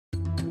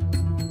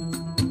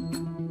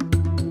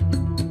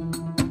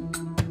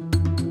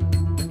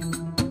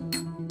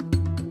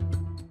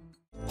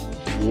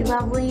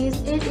lovelies.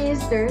 It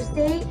is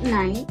Thursday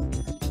night.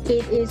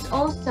 It is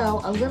also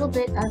a little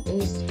bit of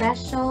a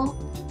special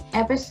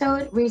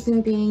episode.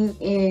 Reason being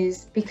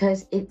is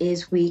because it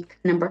is week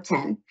number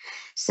 10.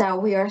 So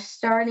we are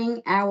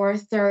starting our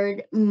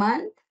third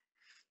month,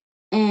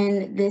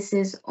 and this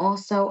is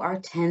also our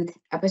 10th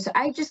episode.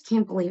 I just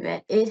can't believe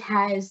it. It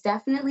has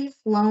definitely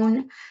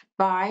flown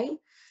by.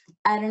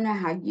 I don't know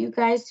how you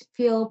guys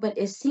feel, but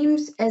it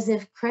seems as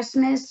if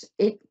Christmas,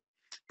 it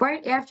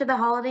right after the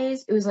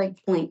holidays, it was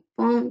like blink,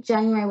 boom.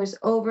 January was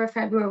over,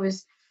 February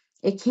was,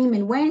 it came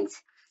and went,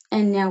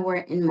 and now we're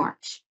in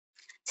March.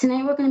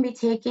 Tonight we're going to be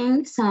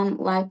taking some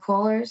live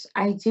callers.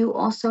 I do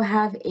also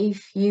have a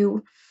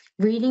few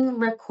reading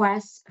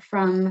requests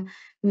from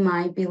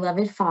my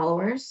beloved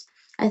followers.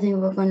 I think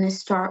we're going to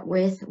start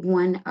with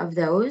one of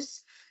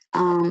those.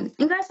 And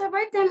guys, I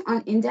write them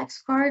on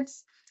index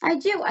cards. I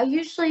do. I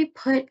usually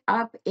put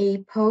up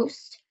a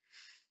post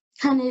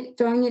kind of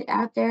throwing it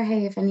out there.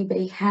 Hey, if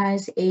anybody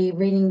has a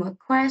reading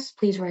request,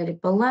 please write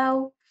it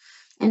below.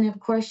 And of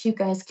course, you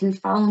guys can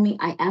follow me.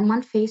 I am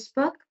on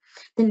Facebook.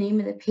 The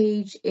name of the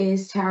page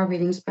is Tarot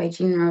Readings by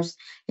Jean Rose.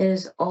 It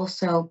is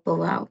also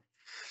below.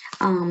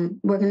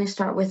 We're going to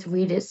start with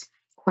Rita's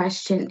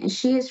question, and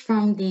she is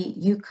from the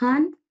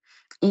Yukon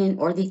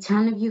or the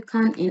town of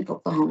Yukon in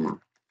Oklahoma.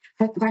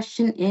 Her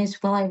question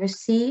is, will I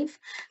receive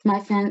my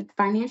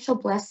financial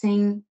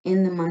blessing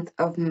in the month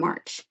of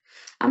March?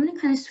 I'm going to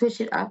kind of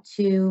switch it up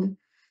to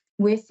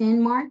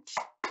within March,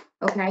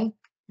 okay?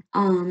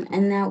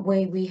 And that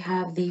way we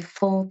have the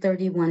full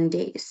 31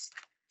 days.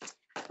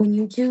 When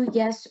you do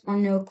yes or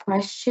no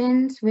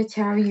questions with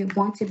tarot, you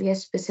want to be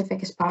as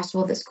specific as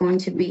possible. That's going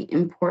to be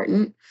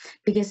important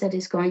because that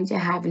is going to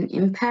have an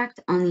impact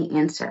on the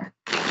answer.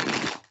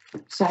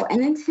 So,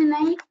 and then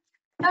tonight,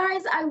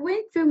 guys, I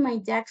went through my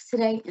decks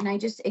today and I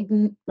just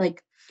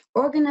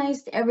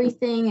organized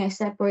everything. I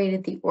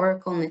separated the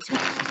Oracle and the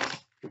Tarot.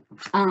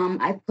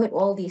 I put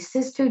all these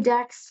sister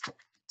decks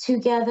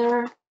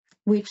together,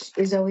 which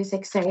is always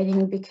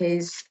exciting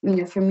because,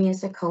 for me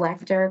as a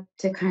collector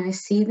to kind of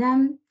see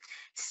them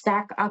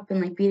stack up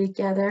and be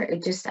together,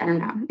 it just, I don't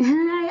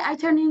know. I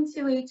turn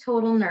into a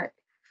total nerd.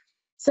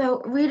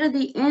 So, Rita,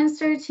 the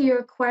answer to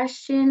your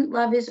question,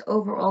 love is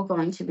overall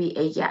going to be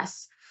a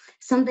yes.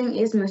 Something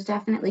is most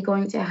definitely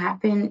going to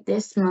happen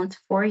this month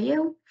for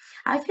you.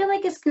 I feel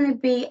like it's going to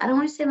be, I don't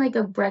want to say like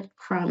a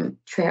breadcrumb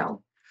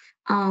trail,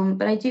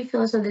 but I do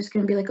feel as though there's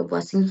going to be like a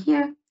blessing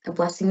here, a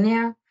blessing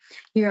there.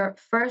 Your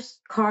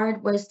first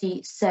card was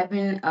the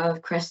Seven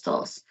of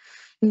Crystals.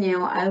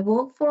 Now, I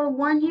will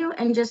forewarn you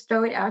and just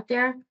throw it out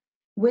there.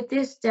 With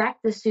this deck,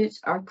 the suits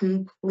are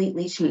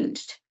completely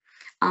changed.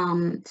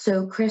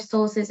 So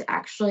crystals is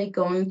actually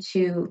going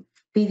to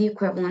be the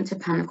equivalent to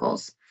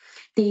pentacles.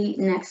 The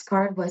next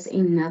card was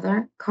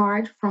another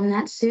card from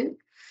that suit.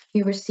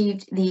 You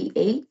received the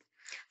 8,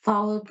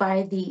 followed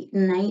by the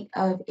Knight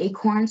of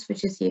Acorns,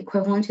 which is the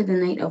equivalent to the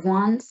Knight of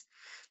Wands.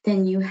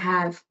 Then you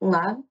have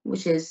Love,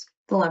 which is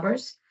the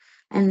Lovers,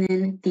 and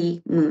then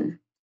the Moon.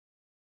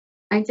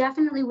 I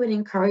definitely would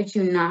encourage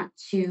you not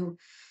to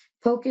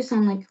focus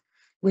on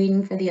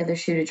waiting for the other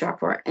shoe to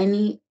drop or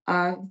any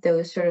of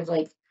those sort of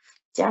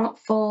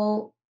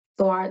doubtful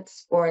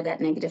thoughts or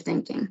that negative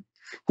thinking.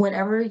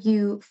 Whatever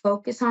you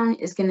focus on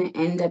is going to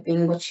end up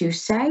being what you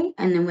say,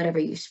 and then whatever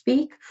you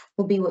speak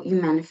will be what you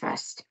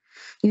manifest.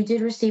 You did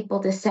receive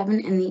both the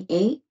 7 and the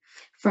 8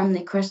 from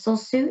the crystal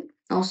suit,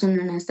 also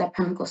known as that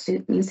pentacle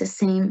suit, means the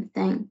same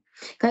thing.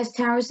 Guys,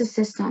 tarot is a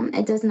system.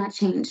 It does not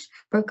change.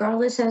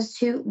 Regardless as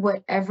to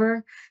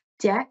whatever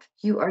deck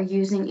you are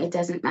using, it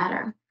doesn't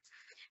matter.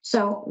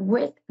 So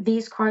with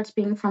these cards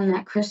being from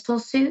that crystal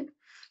suit,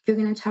 you're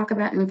going to talk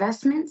about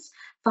investments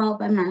followed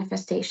by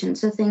manifestation.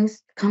 So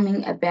things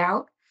coming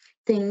about,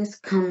 things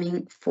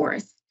coming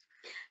forth.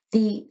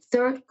 The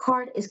third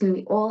card is going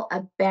to be all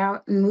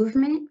about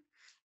movement.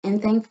 And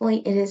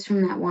thankfully, it is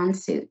from that wand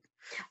suit.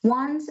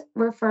 Wands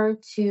refer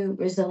to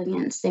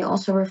resilience. They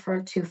also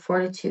refer to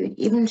fortitude,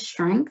 even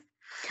strength,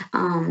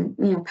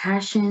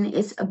 passion.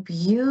 It's a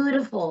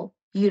beautiful,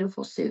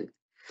 beautiful suit.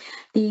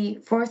 The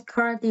fourth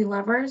card, the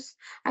Lovers,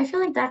 I feel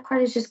like that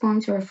card is just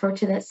going to refer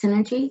to that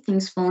synergy,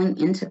 things falling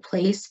into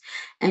place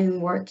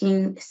and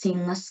working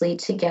seamlessly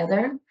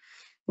together.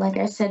 Like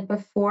I said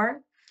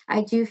before,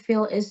 I do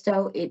feel as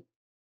though it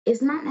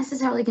is not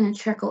necessarily going to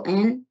trickle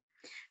in,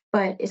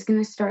 but it's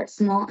going to start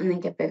small and then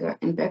get bigger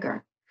and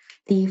bigger.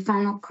 The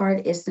final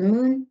card is the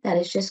Moon. That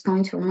is just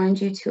going to remind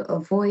you to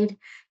avoid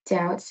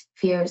doubts,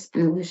 fears,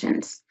 and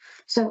illusions.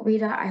 So,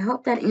 Rita, I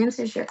hope that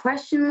answers your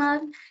question,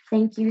 love.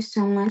 Thank you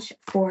so much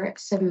for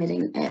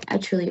submitting it. I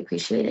truly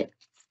appreciate it.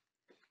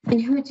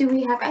 And who do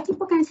we have? I think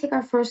we're going to take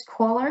our first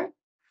caller.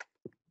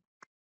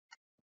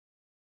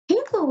 Hey,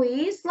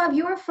 Louise. Love,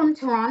 you are from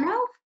Toronto?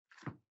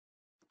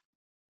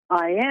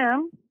 I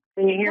am.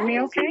 Can you hear me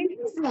okay?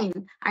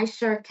 Amazing. I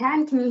sure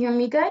can. Can you hear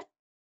me good?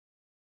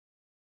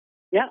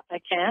 Yeah, I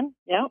can.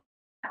 Yeah.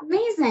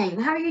 Amazing.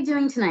 How are you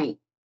doing tonight?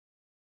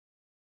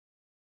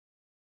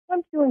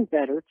 I'm feeling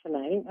better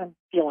tonight. I'm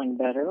feeling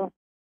better.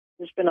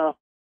 There's been a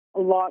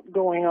lot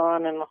going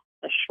on in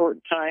a short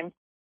time.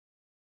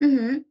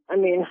 Mm-hmm. I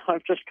mean,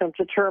 I've just come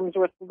to terms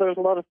with there's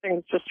a lot of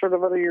things just sort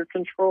of out of your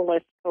control, I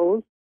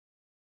suppose,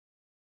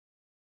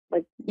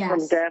 like from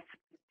Yes. death,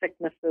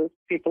 sicknesses,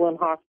 people in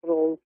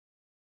hospitals.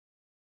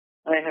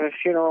 I have a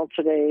funeral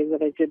today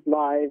that I did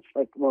live,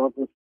 like, well, it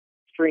was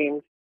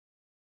streamed,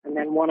 and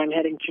then one I'm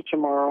heading to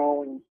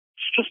tomorrow, and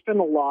it's just been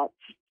a lot.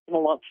 It's been a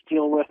lot to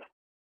deal with.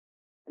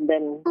 And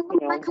then, Oh,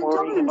 my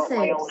worrying about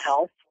my own condolences.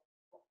 health.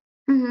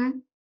 Mm-hmm.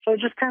 So I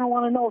just kind of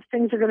want to know if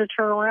things are going to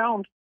turn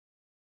around,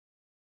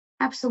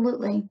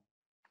 Absolutely.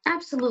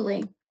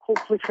 Absolutely.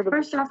 hopefully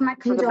First off, my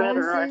for the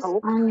better, I condolences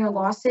hope. on your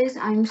losses.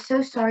 I'm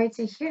so sorry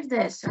to hear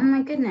this. Oh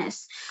my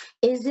goodness.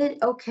 Is it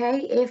okay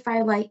if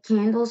I light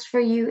candles for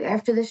you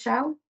after the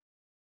show?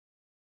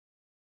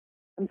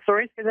 I'm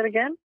sorry, say that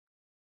again?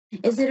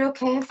 Is it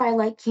okay if I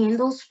light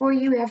candles for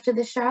you after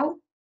the show?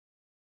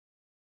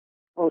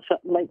 Oh, so,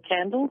 light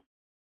candles?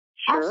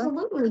 Sure.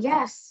 Absolutely,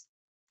 yes.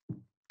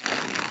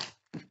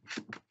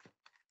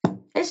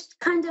 It's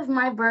kind of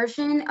my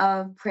version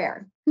of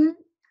prayer.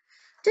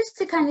 Just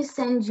to kind of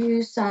send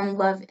you some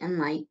love and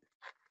light.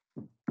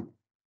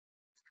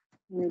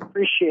 I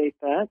appreciate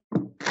that.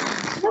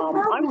 No I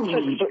was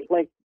problem. just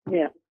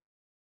yeah,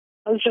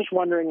 I was just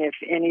wondering if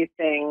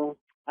anything.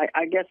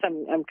 I guess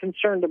I'm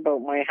concerned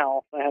about my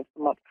health. I have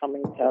some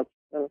upcoming tests.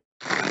 And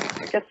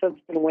I guess that's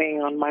been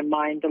weighing on my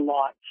mind a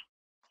lot.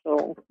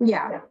 So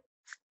Yeah.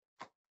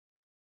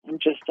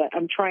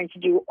 I'm trying to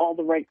do all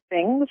the right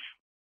things,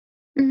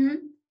 Mm-hmm.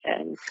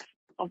 and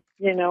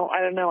I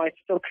don't know. I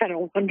still kind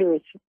of wonder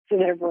is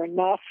it ever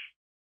enough?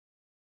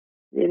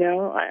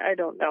 I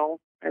don't know.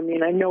 I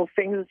mean, I know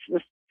things.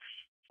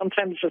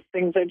 Sometimes just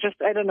things.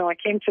 I don't know. I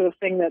came to a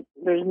thing that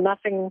there's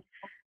nothing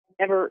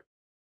ever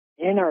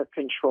in our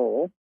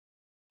control.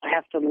 I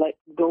have to let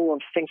go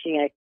of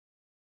thinking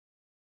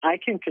I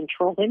can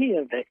control any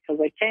of it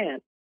because I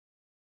can't.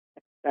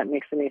 If that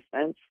makes any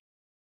sense.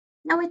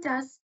 No, it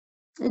does.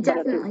 It But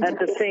definitely at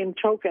the does. same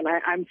token,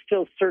 I'm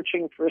still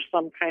searching for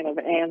some kind of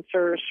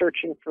answer,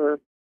 searching for,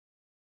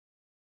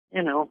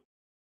 you know,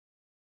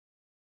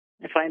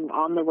 if I'm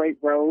on the right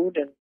road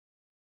and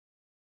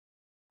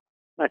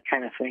that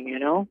kind of thing.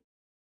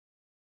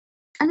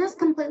 And that's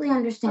completely Or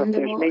if there's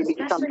understandable, maybe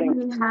especially something.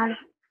 when you have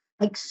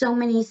like so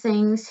many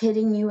things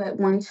hitting you at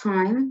one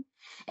time.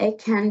 It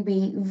can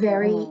be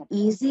very Mhm.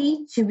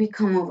 easy to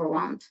become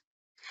overwhelmed.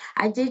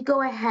 I did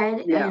go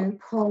ahead Yeah. and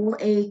pull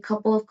a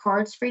couple of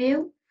cards for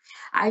you.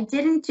 I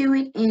didn't do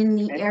it in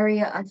the Okay.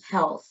 area of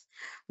health.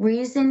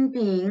 Reason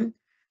being,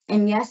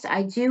 and yes,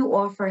 I do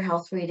offer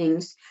health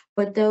readings,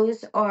 but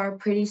those are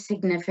pretty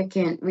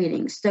significant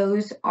readings.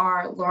 Those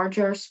are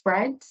larger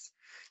spreads.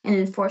 And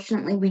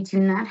unfortunately, we do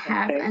not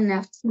have Okay.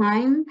 enough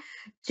time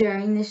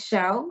during the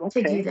show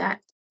to do Okay.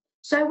 that.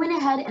 So I went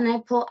ahead and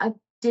I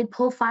did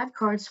pull 5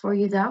 cards for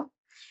you though,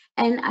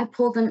 and I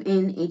pulled them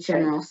in a Okay.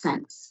 general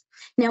sense.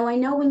 Now, I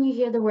know when you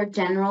hear the word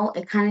general,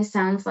 it kind of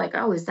sounds like,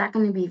 oh, is that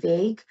going to be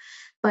vague?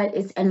 But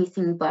it's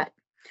anything but.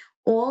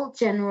 All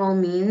general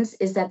means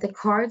is that the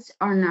cards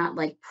are not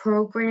like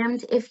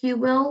programmed, if you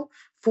will,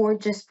 for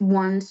just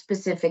one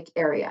specific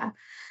area.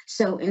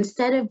 So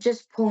instead of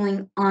just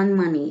pulling on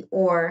money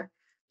or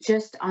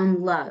just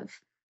on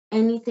love,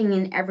 anything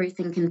and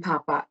everything can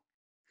pop up.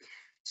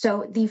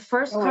 So the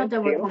first Oh, I card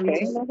that we're see. going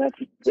Okay. to, No, that's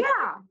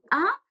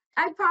yeah,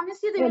 I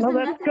promise you there yeah. is No, a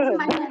that's method to good.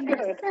 my That's madness.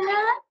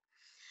 good.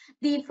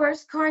 The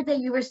first card that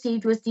you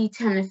received was the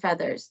Ten of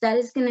Feathers. That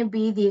is going to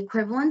be the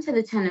equivalent to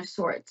the Ten of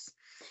Swords.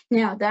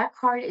 Now, that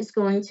card is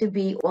going to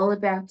be all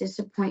about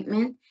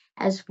disappointment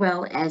as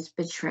well as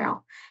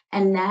betrayal.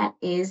 And that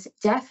is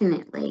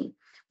definitely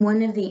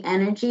one of the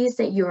energies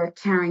that you're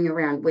carrying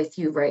around with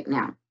you right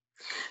now.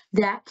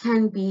 That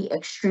can be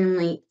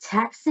extremely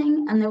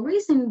taxing. And the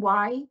reason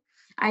why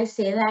I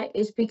say that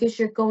is because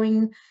you're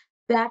going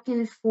back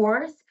and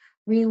forth,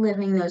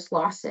 reliving those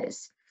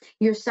losses.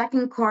 Your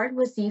second card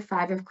was the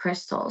Five of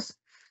Crystals,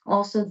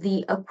 also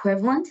the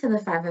equivalent to the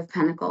Five of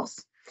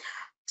Pentacles.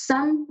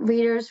 Some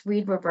readers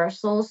read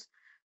reversals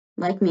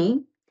like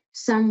me,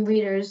 some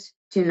readers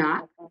do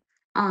not.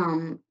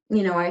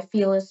 I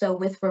feel as though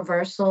with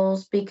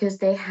reversals, because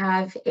they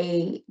have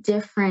a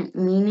different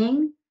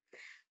meaning,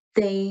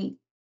 they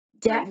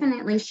Right.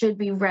 definitely should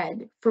be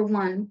read for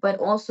one, but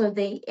also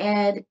they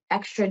add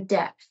extra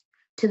depth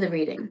to the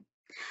reading.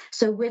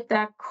 So with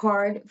that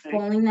card Okay.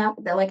 falling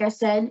that like I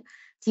said,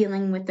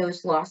 dealing with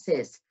those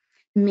losses,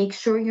 make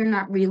sure you're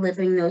not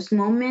reliving those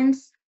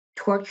moments,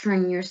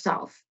 torturing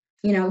yourself.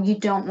 You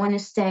don't want to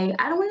stay,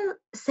 I don't want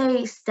to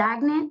say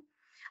stagnant,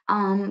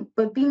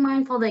 but be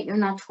mindful that you're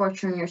not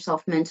torturing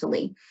yourself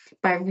mentally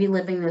by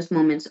reliving those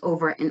moments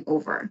over and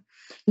over.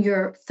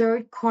 Your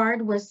third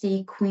card was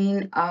the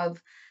Queen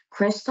of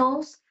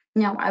Crystals.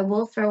 Now, I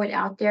will throw it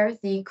out there.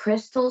 The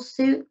crystal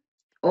suit,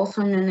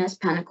 also known as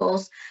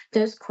Pentacles,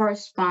 does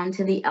correspond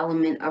to the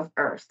element of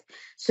Earth.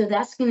 So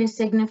that's going to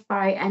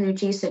signify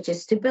energy such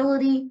as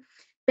stability,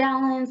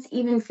 balance,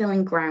 even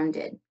feeling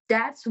grounded.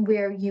 That's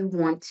where you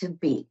want to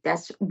be.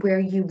 That's where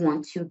you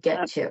want to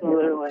get to.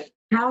 Absolutely.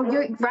 How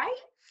you're right?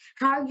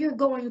 How you're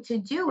going to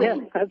do Yes,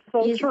 it that's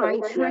so is by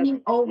true. Yes. turning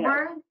Yes.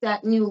 over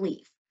that new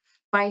leaf.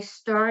 by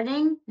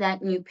starting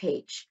that new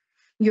page.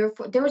 There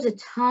was a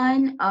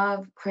ton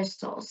of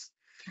crystals.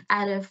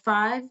 Out of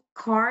 5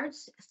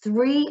 cards,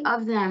 3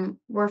 of them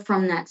were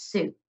from that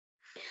suit.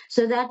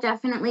 So that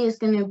definitely is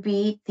going to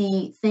be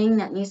the thing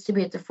that needs to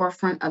be at the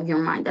forefront of your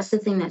mind. That's the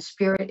thing that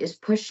spirit is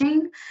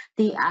pushing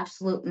the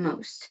absolute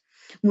most.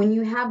 When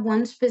you have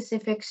one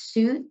specific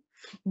suit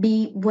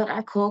be what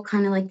I call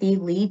kind of like the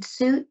lead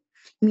suit,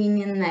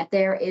 meaning that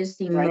there is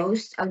the Right.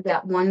 most of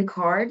that one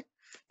card,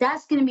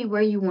 that's going to be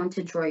where you want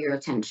to draw your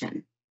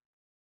attention.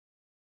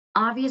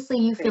 Obviously,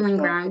 you Okay, feeling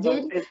so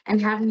grounded and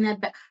having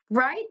that,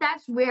 right?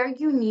 That's where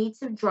you need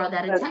to draw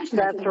that attention.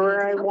 that's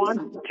where I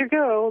want to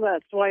go.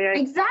 That's why I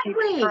keep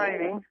Exactly.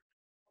 trying.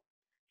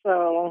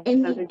 So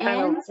In as the you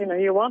kind of,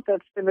 end, you want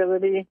that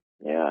stability.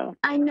 Yeah.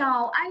 I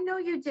know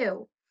you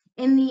do.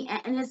 In the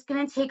end, and it's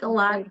going to take a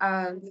lot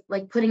of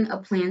like putting a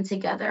plan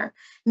together,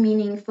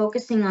 meaning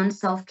focusing on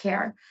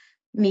self-care,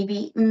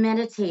 maybe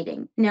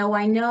meditating. Now,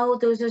 I know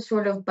those are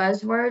sort of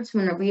buzzwords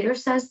when a reader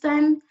says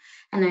them,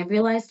 and I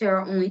realize there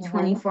are only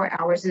 24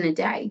 hours in a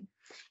day.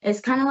 It's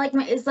kind of like,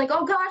 it's like,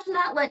 oh gosh,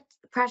 not like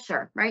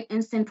pressure, right?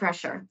 Instant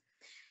pressure.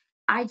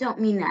 I don't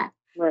mean that.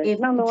 Right. If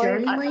No, I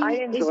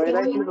journaling is enjoy it.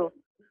 I going, do.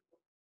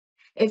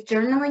 if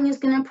journaling is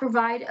going to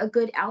provide a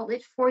good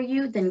outlet for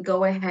you, then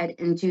go ahead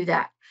and do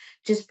that.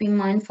 Just be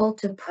mindful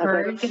to As I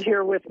purge. sit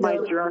here with my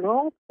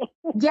journal.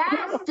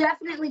 Yes,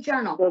 definitely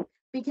journal.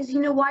 Because you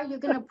know why? You're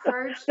going to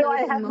purge So those I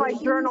have my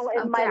emotions journal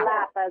in of my doubt.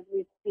 lap as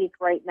we speak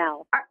right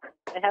now. I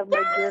have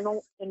my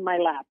journal in my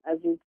lap as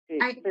we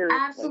speak. I Seriously.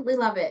 absolutely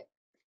love it.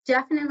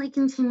 Definitely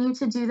continue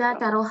to do that.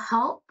 That'll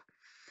help.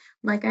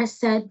 Like I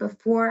said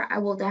before, I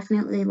will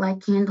definitely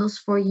light candles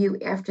for you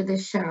after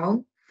this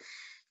show.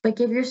 But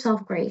give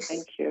yourself grace.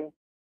 Thank you.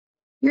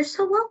 You're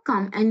so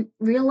welcome. And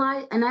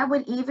realize, and I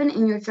would even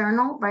in your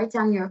journal write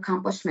down your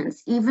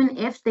accomplishments, even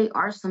if they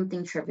are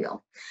something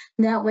trivial.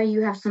 That way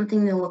you have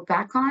something to look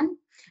back on.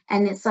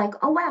 And it's like,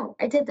 oh, wow,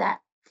 I did that.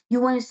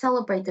 You want to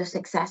celebrate those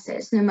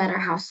successes, no matter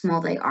how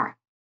small they are.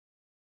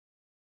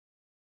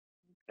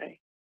 Okay.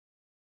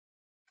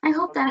 I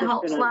hope that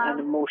helps, love. I've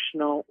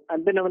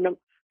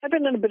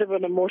been in a bit of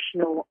an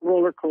emotional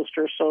roller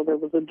coaster. So there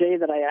was a day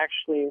that I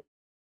actually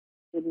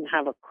didn't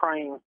have a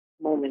crying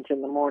moment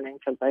in the morning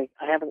because I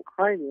haven't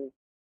cried in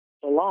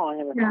so long,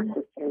 and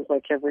it seems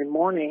like every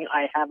morning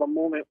I have a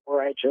moment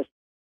where I just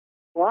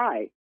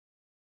cry.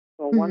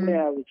 So one day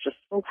I was just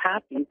so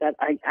happy that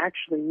I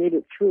actually made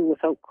it through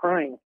without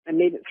crying. I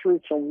made it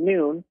through till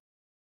noon,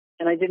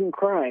 and I didn't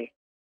cry.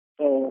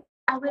 So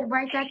I would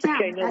write that down.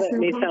 Okay, I know That's that an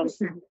may sound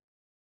accomplishment.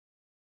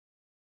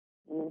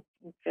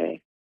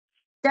 okay.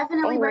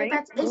 Definitely All write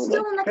right. that. It's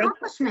still an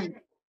accomplishment.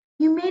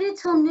 You made it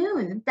till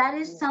noon. That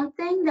is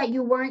something that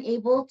you weren't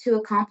able to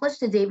accomplish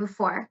the day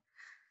before.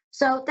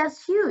 So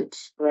that's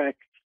huge. Correct.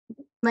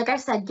 Like I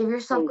said, give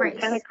yourself grace.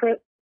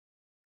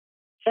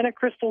 10 of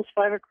crystals,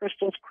 5 of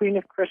crystals, queen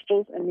of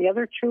crystals, and the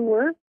other 2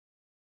 were?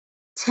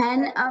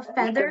 10 of You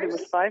said there feathers.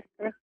 was 5?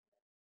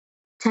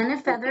 10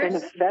 of feathers. 10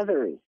 of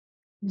feathers.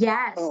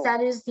 Yes,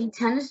 that is the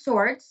 10 of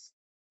swords.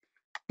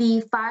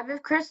 The 5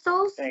 of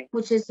crystals,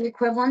 which is the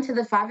equivalent to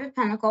the 5 of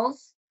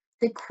pentacles.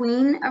 The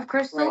queen of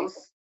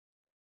crystals,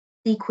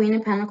 the queen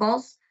of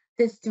pentacles.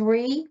 The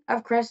 3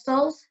 of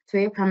crystals,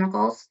 3 of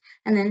pentacles.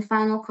 And then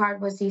final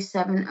card was the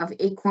 7 of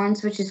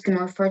acorns, which is going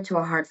to refer to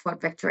a hard-fought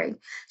victory.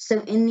 So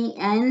in the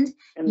end,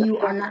 you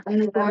are not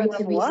only going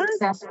to be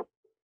successful.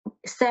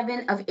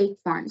 7 of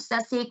acorns.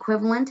 That's the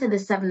equivalent to the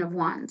 7 of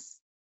wands.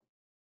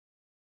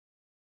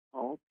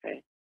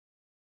 Okay.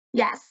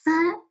 Yes.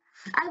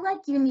 I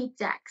like unique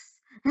decks.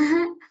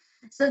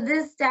 So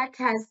this deck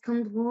has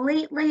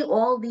completely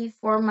all the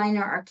 4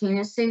 minor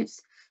arcana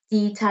suits.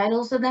 The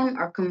titles of them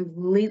are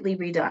completely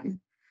redone.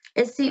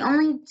 It's the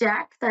only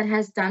deck that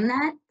has done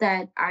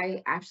that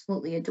I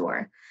absolutely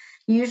adore.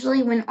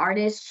 Usually when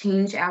artists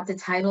change out the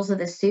titles of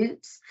the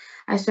suits,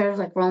 I sort of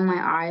like roll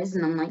my eyes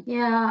and I'm like,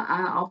 yeah,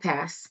 I'll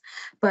pass.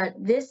 But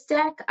this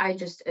deck, I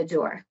just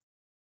adore.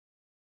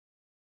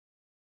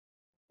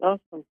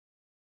 Awesome.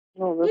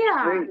 Oh,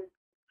 that's great.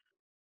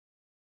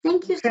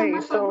 Thank you so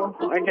much. So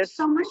Thank you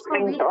so much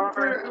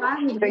for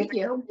allowing me to read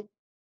you.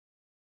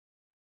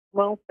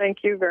 Well,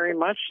 thank you very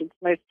much. It's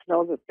nice to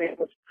know that things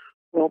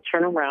will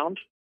turn around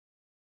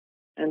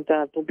and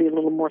there'll be a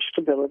little more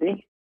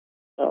stability.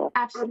 So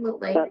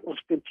absolutely, that was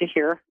good to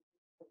hear.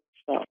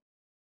 So.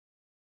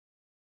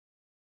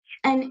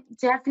 And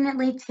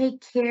definitely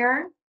take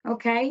care,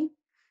 okay?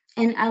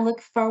 And I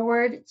look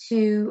forward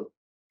to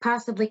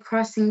possibly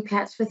crossing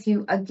paths with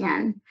you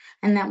again.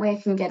 And that way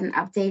I can get an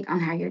update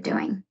on how you're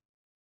doing.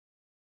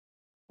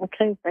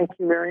 Okay, thank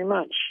you very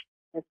much.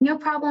 No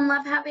problem,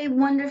 love. Have a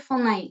wonderful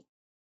night.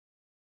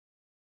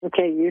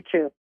 Okay, you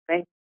too.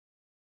 Thanks.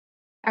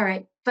 All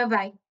right,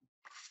 bye-bye.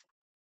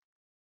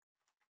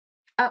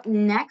 Up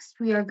next,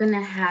 we are going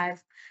to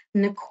have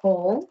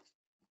Nicole.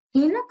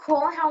 Hey,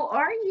 Nicole, how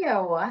are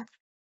you?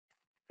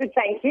 Good,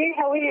 thank you.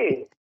 How are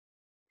you?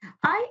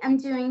 I am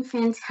doing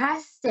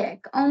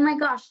fantastic. Oh my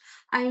gosh,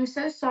 I am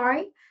so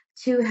sorry.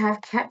 to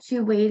have kept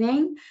you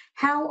waiting.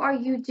 How are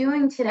you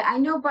doing today? I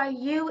know by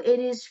you it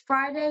is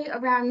Friday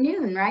around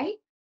noon, right?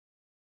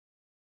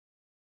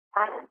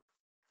 I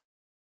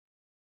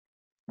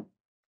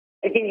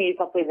didn't hear you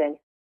properly then.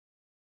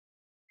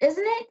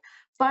 Isn't it?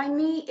 By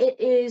me, it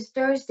is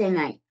Thursday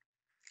night.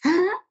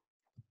 Yeah.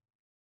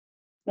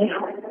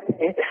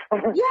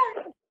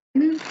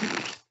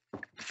 Mhm.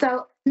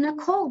 So,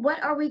 Nicole,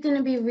 what are we going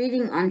to be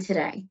reading on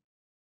today?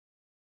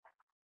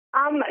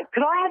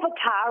 Could I have a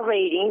car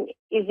reading?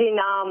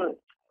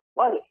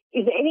 Well,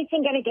 is there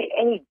anything going to get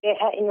any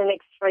better in the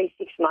next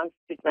 3-6 months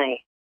with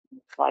me?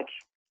 Like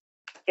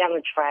down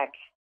the track,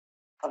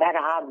 I've had a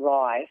hard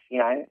life,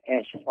 and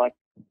it's just like,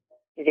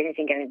 is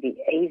anything going to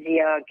be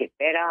easier, get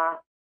better?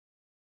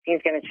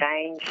 Things going to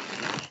change?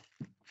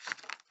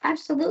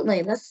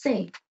 Absolutely. Let's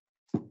see.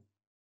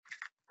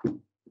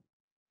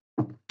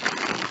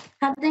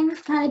 Have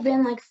things kind of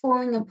been like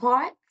falling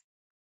apart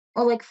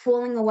or like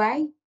falling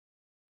away?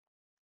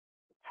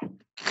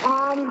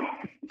 I'm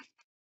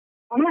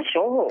not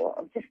sure.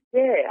 I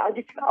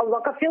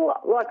feel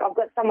like I've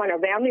got someone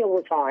around me all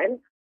the time.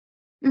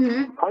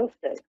 Mm-hmm.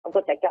 Constant. I've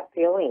got that gut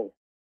feeling.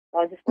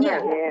 I just want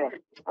to,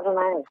 I don't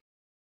know.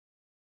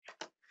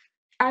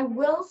 I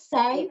will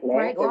say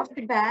right off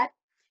the bat,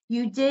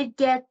 you did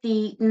get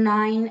the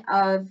 9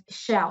 of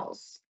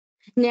shells.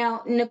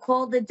 Now,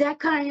 Nicole, the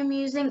deck I am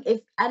using,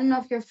 I don't know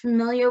if you're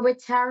familiar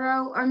with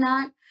tarot or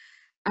not,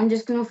 I'm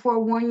just going to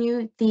forewarn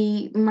you,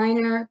 the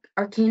minor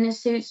arcana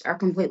suits are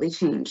completely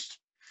changed.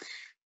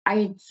 I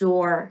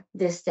adore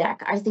this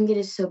deck. I think it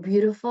is so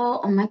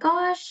beautiful. Oh my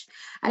gosh.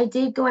 I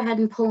did go ahead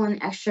and pull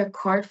an extra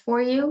card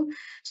for you.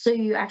 So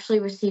you actually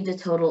received a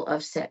total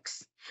of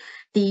 6.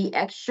 The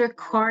extra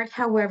card,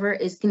 however,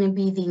 is going to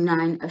be the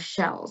 9 of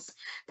shells.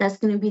 That's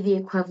going to be the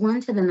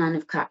equivalent to the 9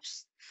 of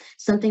cups.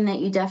 Something that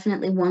you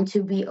definitely want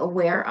to be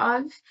aware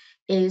of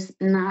is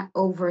not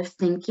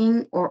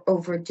overthinking or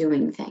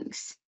overdoing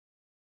things.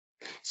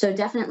 So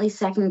definitely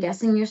second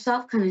guessing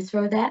yourself, kind of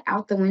throw that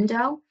out the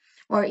window,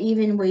 or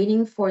even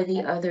waiting for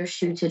the other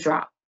shoe to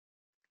drop.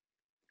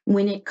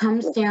 When it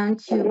comes down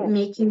to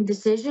making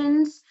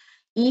decisions,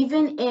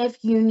 even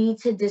if you need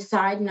to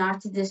decide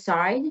not to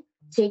decide,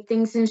 take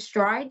things in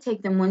stride,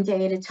 take them one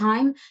day at a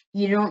time.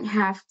 You don't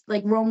have,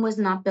 like, Rome was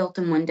not built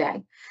in one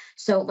day.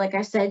 So, like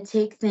I said,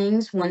 take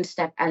things one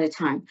step at a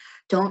time.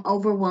 Don't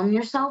overwhelm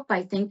yourself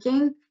by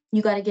thinking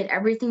you got to get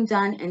everything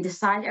done and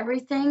decide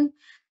everything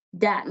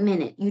that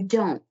minute. You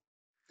don't.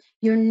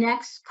 Your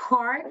next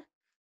card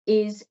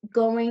is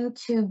going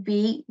to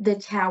be the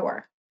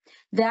Tower.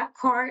 That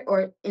card,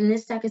 or in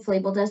this deck, it's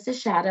labeled as the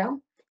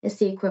Shadow. It's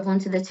the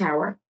equivalent to the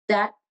Tower.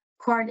 That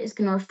card is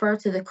going to refer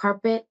to the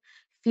carpet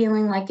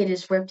feeling like it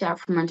is ripped out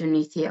from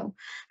underneath you.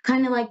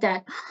 Kind of like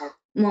that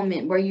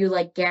moment where you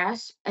like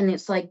gasp and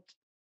it's like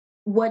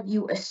what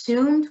you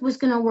assumed was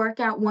going to work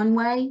out one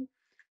way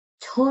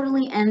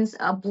totally ends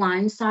up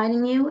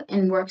blindsiding you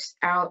and works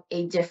out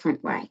a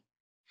different way.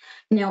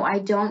 No, I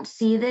don't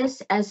see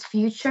this as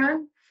future.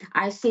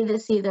 I see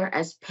this either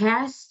as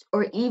past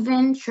or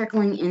even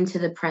trickling into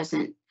the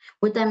present.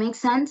 Would that make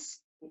sense?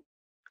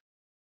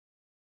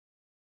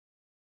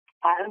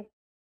 Um,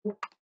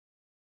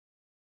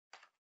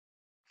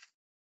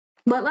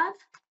 What, love?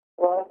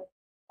 well,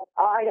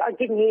 I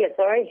didn't hear,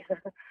 sorry.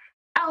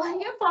 Oh,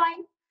 you're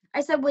fine.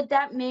 I said, would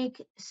that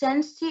make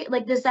sense to you?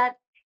 Like, does that?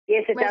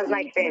 Yes, it does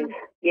make sense.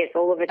 Yes,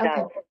 all of it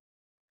does.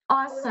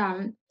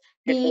 Awesome.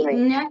 Definitely.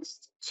 The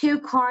next 2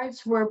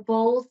 cards were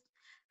both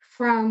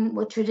from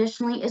what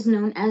traditionally is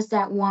known as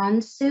that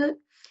wand suit.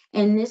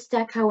 In this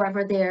deck,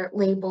 however, they're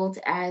labeled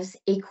as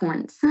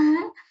acorns.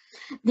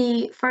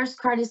 The first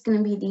card is going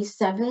to be the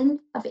 7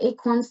 of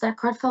acorns. That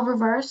card fell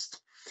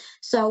reversed.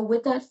 So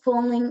with that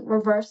falling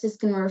reverse, it's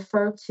going to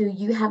refer to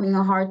you having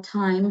a hard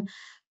time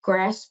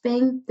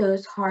grasping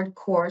those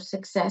hardcore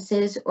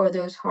successes or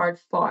those hard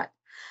fought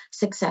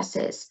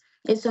successes.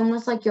 It's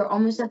almost like you're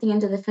almost at the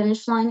end of the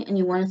finish line and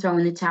you want to throw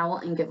in the towel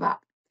and give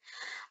up.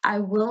 I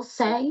will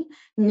say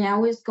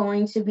now is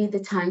going to be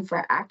the time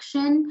for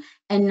action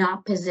and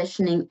not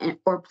positioning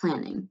or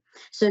planning.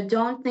 So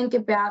don't think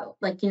about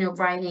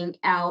writing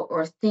out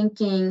or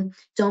thinking.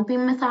 Don't be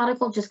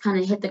methodical. Just kind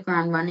of hit the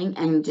ground running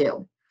and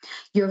do.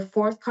 Your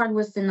 4th card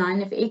was the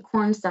 9 of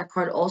acorns. That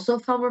card also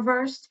fell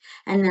reversed.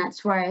 And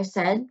that's why I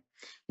said,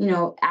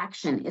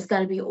 action. It's got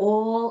to be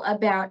all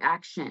about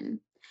action.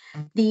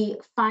 The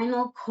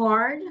final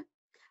card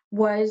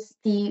was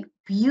the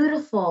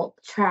beautiful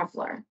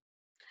Traveler.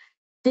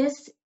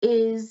 This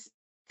is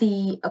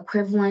the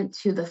equivalent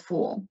to the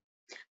Fool.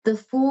 The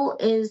Fool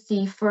is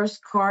the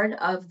first card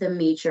of the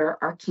major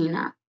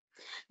arcana.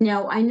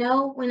 Now, I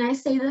know when I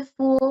say the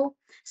Fool,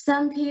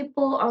 some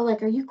people are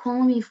like, are you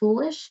calling me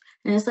foolish?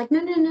 And it's like,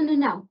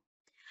 no.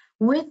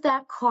 With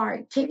that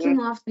card, kicking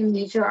off the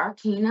major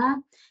arcana,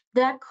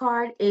 that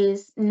card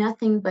is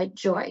nothing but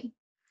joy.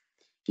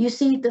 You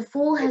see, the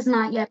Fool has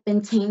not yet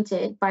been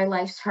tainted by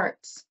life's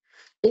hurts.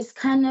 It's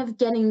kind of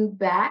getting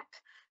back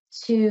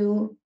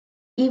to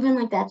even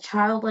like that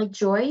childlike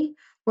joy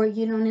where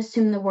you don't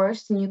assume the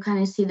worst and you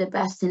kind of see the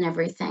best in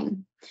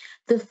everything.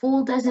 The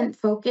fool doesn't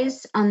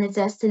focus on the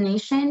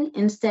destination,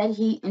 instead,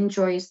 he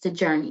enjoys the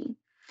journey.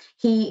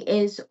 He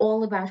is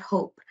all about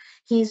hope.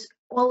 He's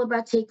all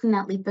about taking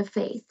that leap of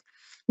faith.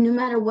 No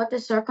matter what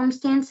the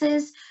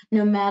circumstances,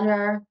 no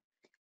matter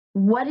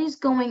what is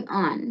going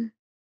on,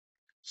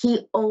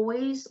 he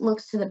always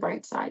looks to the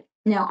bright side.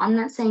 Now, I'm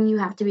not saying you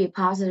have to be a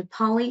positive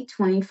Polly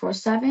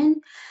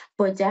 24/7,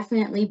 but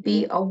definitely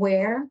be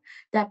aware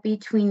that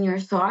between your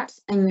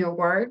thoughts and your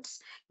words,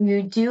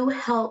 you do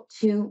help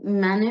to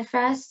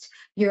manifest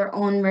your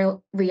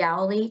own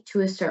reality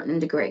to a certain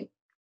degree.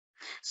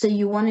 So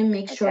you want to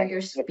make sure Okay. you're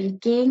Yep.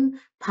 speaking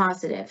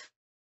positive.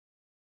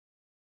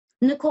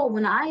 Nicole,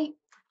 when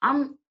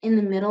I'm in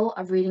the middle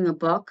of reading a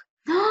book,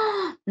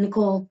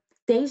 Nicole,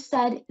 they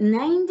said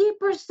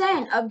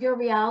 90% of your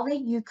reality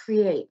you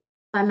create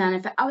by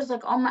manifest. I was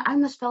like, oh my, I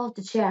almost fell off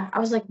the chair. I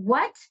was like,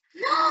 what?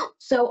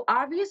 So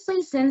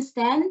obviously since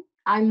then,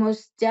 I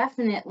most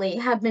definitely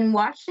have been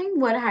watching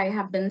what I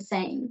have been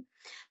saying.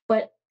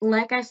 But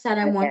like I said,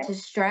 I want Okay. to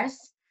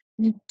stress,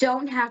 you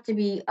don't have to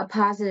be a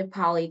positive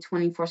Polly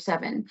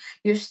 24/7.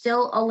 You're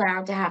still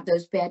allowed to have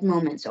those bad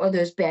moments or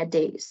those bad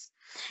days.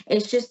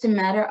 It's just a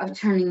matter of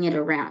turning it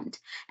around.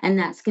 And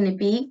that's going to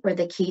be where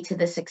the key to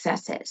the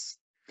success is.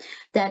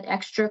 That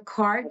extra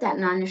card, that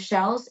nine of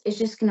shells, is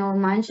just going to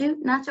remind you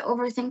not to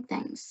overthink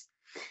things.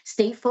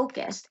 Stay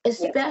focused,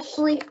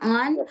 especially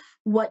on Yep.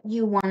 what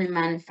you want to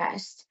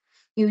manifest.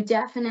 You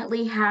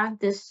definitely have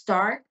the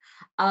start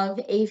of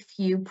a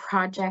few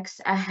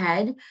projects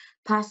ahead,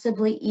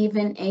 possibly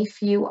even a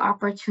few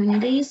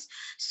opportunities.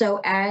 So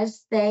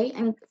as they,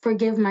 and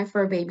forgive my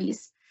fur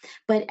babies,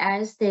 but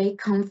as they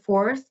come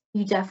forth,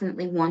 you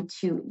definitely want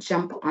to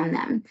jump on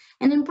them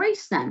and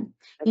embrace them.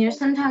 You know, Okay.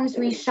 sometimes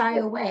we shy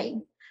Yep.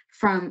 away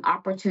from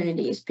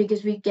opportunities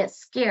because we get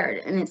scared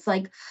and it's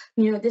like,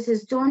 you know, this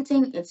is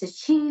daunting, it's a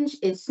change,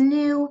 it's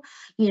new,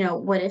 you know,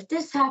 what if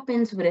this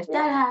happens, what if Yep.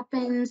 that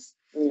happens?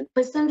 Mm.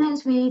 But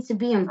sometimes we need to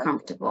be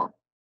uncomfortable.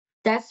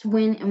 That's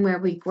when and where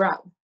we grow.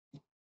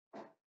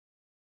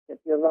 Yep,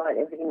 you're right.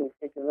 Everything you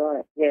said, you're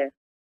right. Yeah.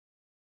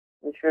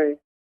 It's true.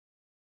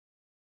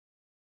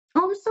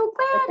 Oh, I'm so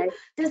glad. Okay.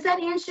 Does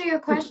that answer your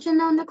question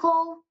though,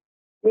 Nicole?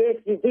 Yes,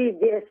 you did.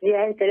 Yes, you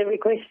answered every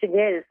question.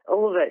 Yes,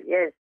 all of it.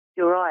 Yes,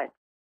 you're right.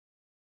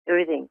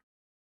 Everything.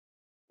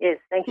 Yes,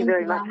 thank you Thank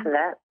very you, much love. for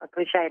that. I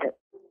appreciate it.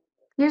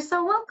 You're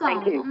so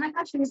Thank welcome. you. Oh my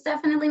gosh, it was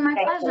definitely my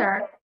Thank you.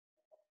 pleasure.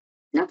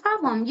 No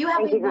problem. You have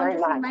Thank a you very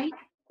wonderful much. night.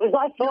 It was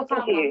nice No talking to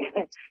problem.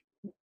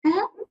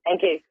 you.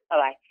 Thank you.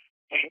 Bye-bye.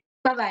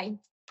 Bye-bye.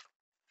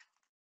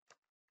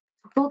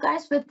 Well,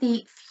 guys, with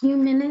the few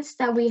minutes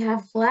that we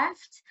have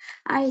left,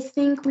 I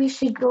think we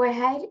should go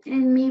ahead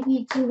and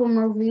maybe do one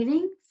more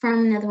reading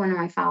from another one of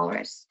my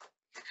followers.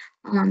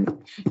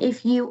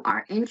 If you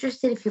are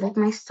interested, if you like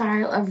my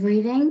style of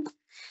reading,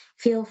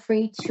 feel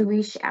free to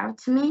reach out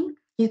to me.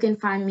 You can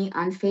find me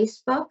on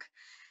Facebook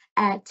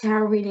at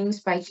Tarot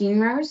Readings by Jean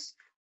Rose,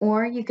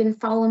 or you can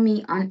follow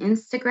me on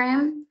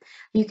Instagram.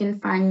 You can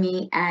find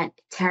me at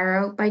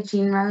Tarot by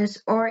Jean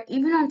Rose, or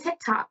even on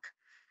TikTok,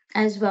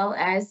 as well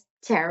as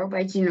Tarot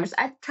by Jean Rose.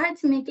 I tried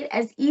to make it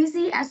as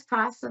easy as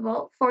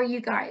possible for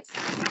you guys,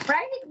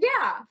 right?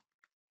 Yeah.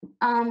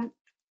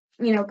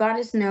 You know,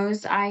 Goddess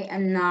knows I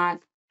am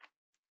not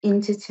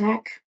into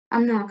tech.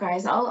 I'm not,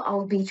 guys.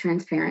 I'll be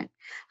transparent.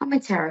 I'm a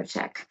tarot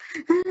check.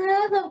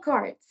 I love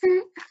cards.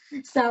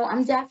 So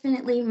I'm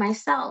definitely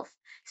myself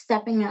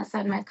stepping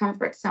outside my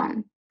comfort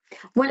zone.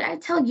 What I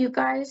tell you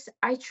guys,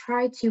 I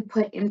try to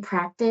put in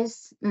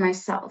practice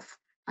myself.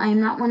 I'm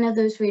not one of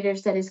those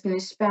readers that is going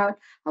to spout,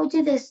 oh,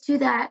 do this, do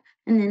that,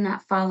 and then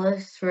not follow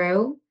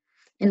through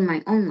in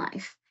my own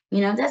life.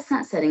 You know, that's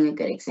not setting a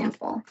good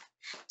example.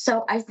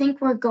 So I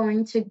think we're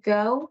going to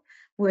go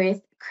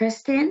with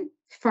Kristen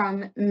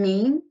from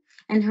Maine.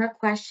 And her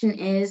question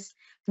is,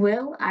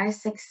 will I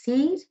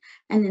succeed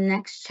in the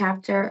next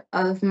chapter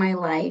of my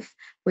life,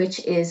 which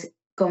is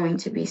going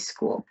to be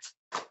school?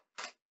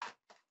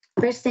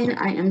 Kristen,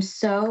 I am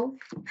so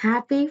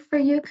happy for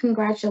you.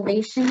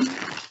 Congratulations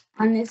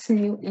on this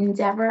new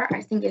endeavor.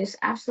 I think it is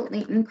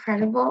absolutely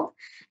incredible.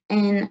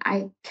 And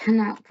I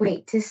cannot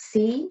wait to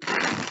see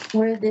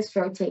where this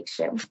road takes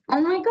you.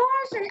 Oh my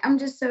gosh, I'm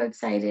just so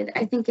excited.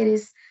 I think it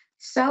is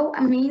so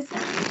amazing.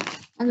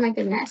 Oh my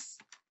goodness.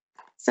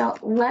 So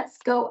let's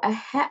go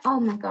ahead. Oh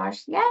my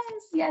gosh. Yes,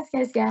 yes,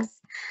 yes, yes.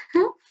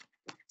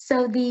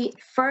 So the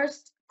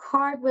first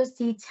card was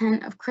the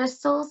 10 of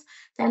crystals.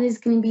 That is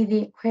going to be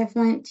the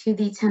equivalent to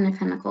the 10 of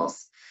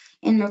pentacles.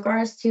 In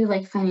regards to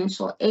like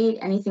financial aid,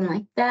 anything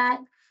like that,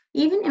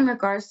 even in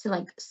regards to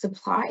like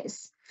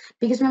supplies,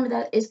 because remember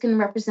that is going to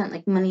represent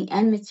like money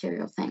and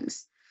material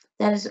things.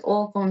 That is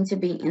all going to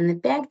be in the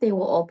bag. They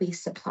will all be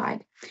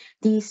supplied.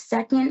 The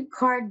second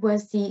card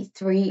was the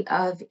 3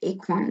 of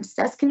acorns.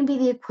 That's going to be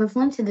the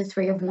equivalent to the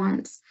 3 of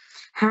wands.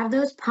 Have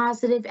those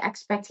positive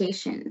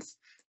expectations.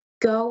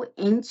 Go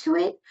into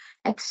it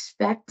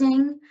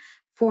expecting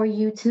for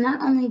you to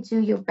not only do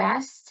your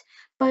best,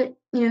 but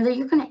you know that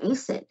you're going to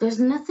ace it. There's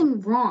nothing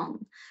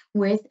wrong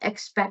with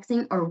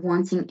expecting or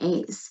wanting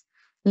A's.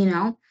 You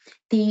know,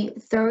 the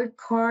third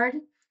card,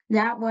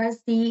 that was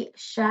the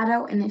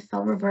shadow and it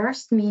fell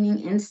reversed,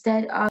 meaning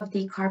instead of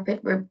the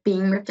carpet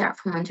being ripped out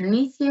from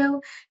underneath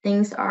you,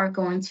 things are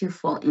going to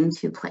fall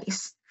into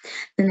place.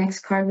 The next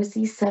card was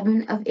the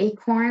Seven of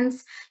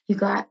Acorns. You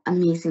got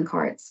amazing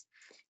cards.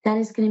 That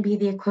is going to be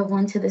the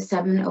equivalent to the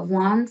Seven of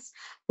Wands,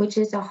 which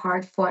is a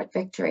hard fought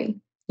victory.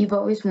 You've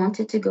always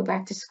wanted to go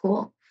back to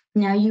school.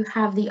 Now you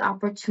have the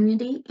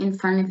opportunity in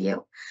front of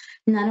you.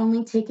 Not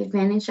only take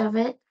advantage of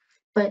it,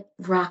 but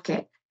rock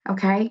it,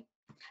 okay?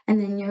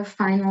 And then your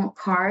final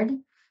card,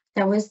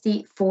 that was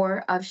the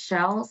Four of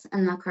Shells,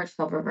 and that card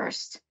fell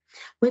reversed.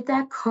 With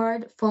that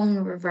card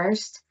falling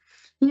reversed,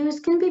 it's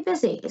going to be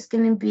busy. It's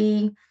going to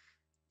be,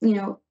 I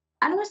don't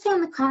want to say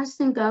on the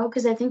constant go,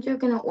 because I think you're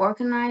going to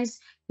organize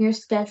your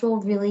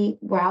schedule really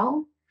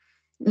well,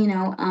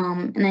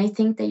 and I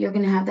think that you're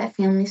going to have that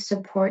family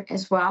support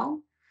as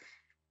well.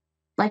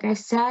 Like I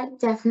said,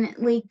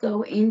 definitely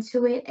go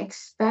into it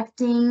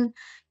expecting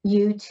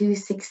you to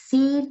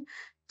succeed.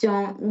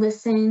 Don't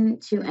listen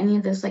to any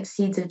of those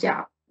seeds of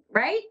doubt,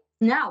 right?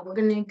 Now we're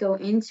going to go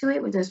into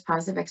it with those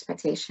positive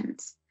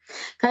expectations.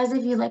 Guys,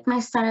 if you like my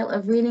style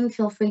of reading,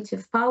 feel free to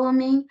follow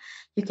me.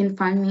 You can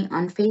find me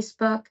on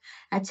Facebook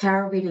at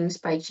Tarot Readings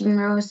by Jean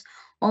Rose.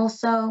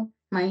 Also,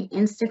 my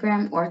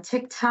Instagram or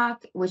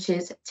TikTok, which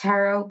is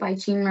Tarot by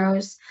Jean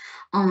Rose,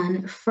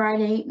 on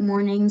Friday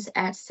mornings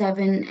at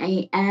 7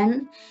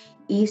 a.m.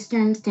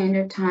 Eastern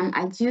Standard Time.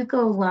 I do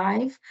go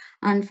live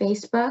on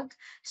Facebook,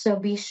 so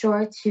be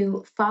sure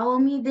to follow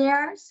me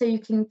there so you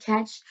can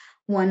catch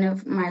one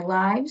of my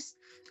lives.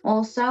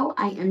 Also,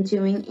 I am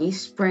doing a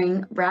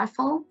spring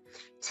raffle.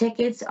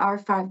 Tickets are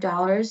 $5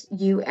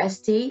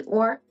 USD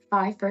or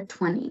 5 for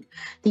 $20.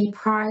 The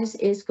prize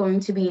is going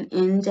to be an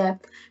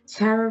in-depth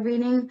tarot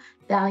reading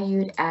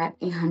valued at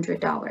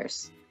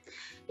 $100.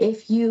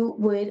 If you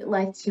would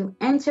like to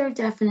enter,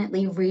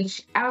 definitely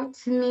reach out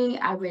to me.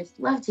 I would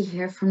love to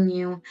hear from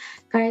you.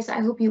 Guys,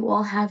 I hope you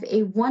all have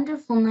a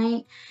wonderful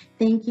night.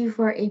 Thank you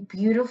for a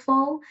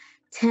beautiful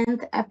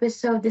 10th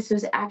episode. This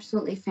was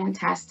absolutely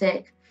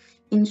fantastic.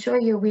 Enjoy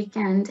your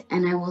weekend,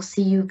 and I will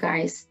see you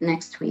guys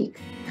next week.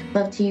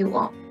 Love to you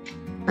all.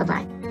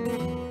 Bye-bye.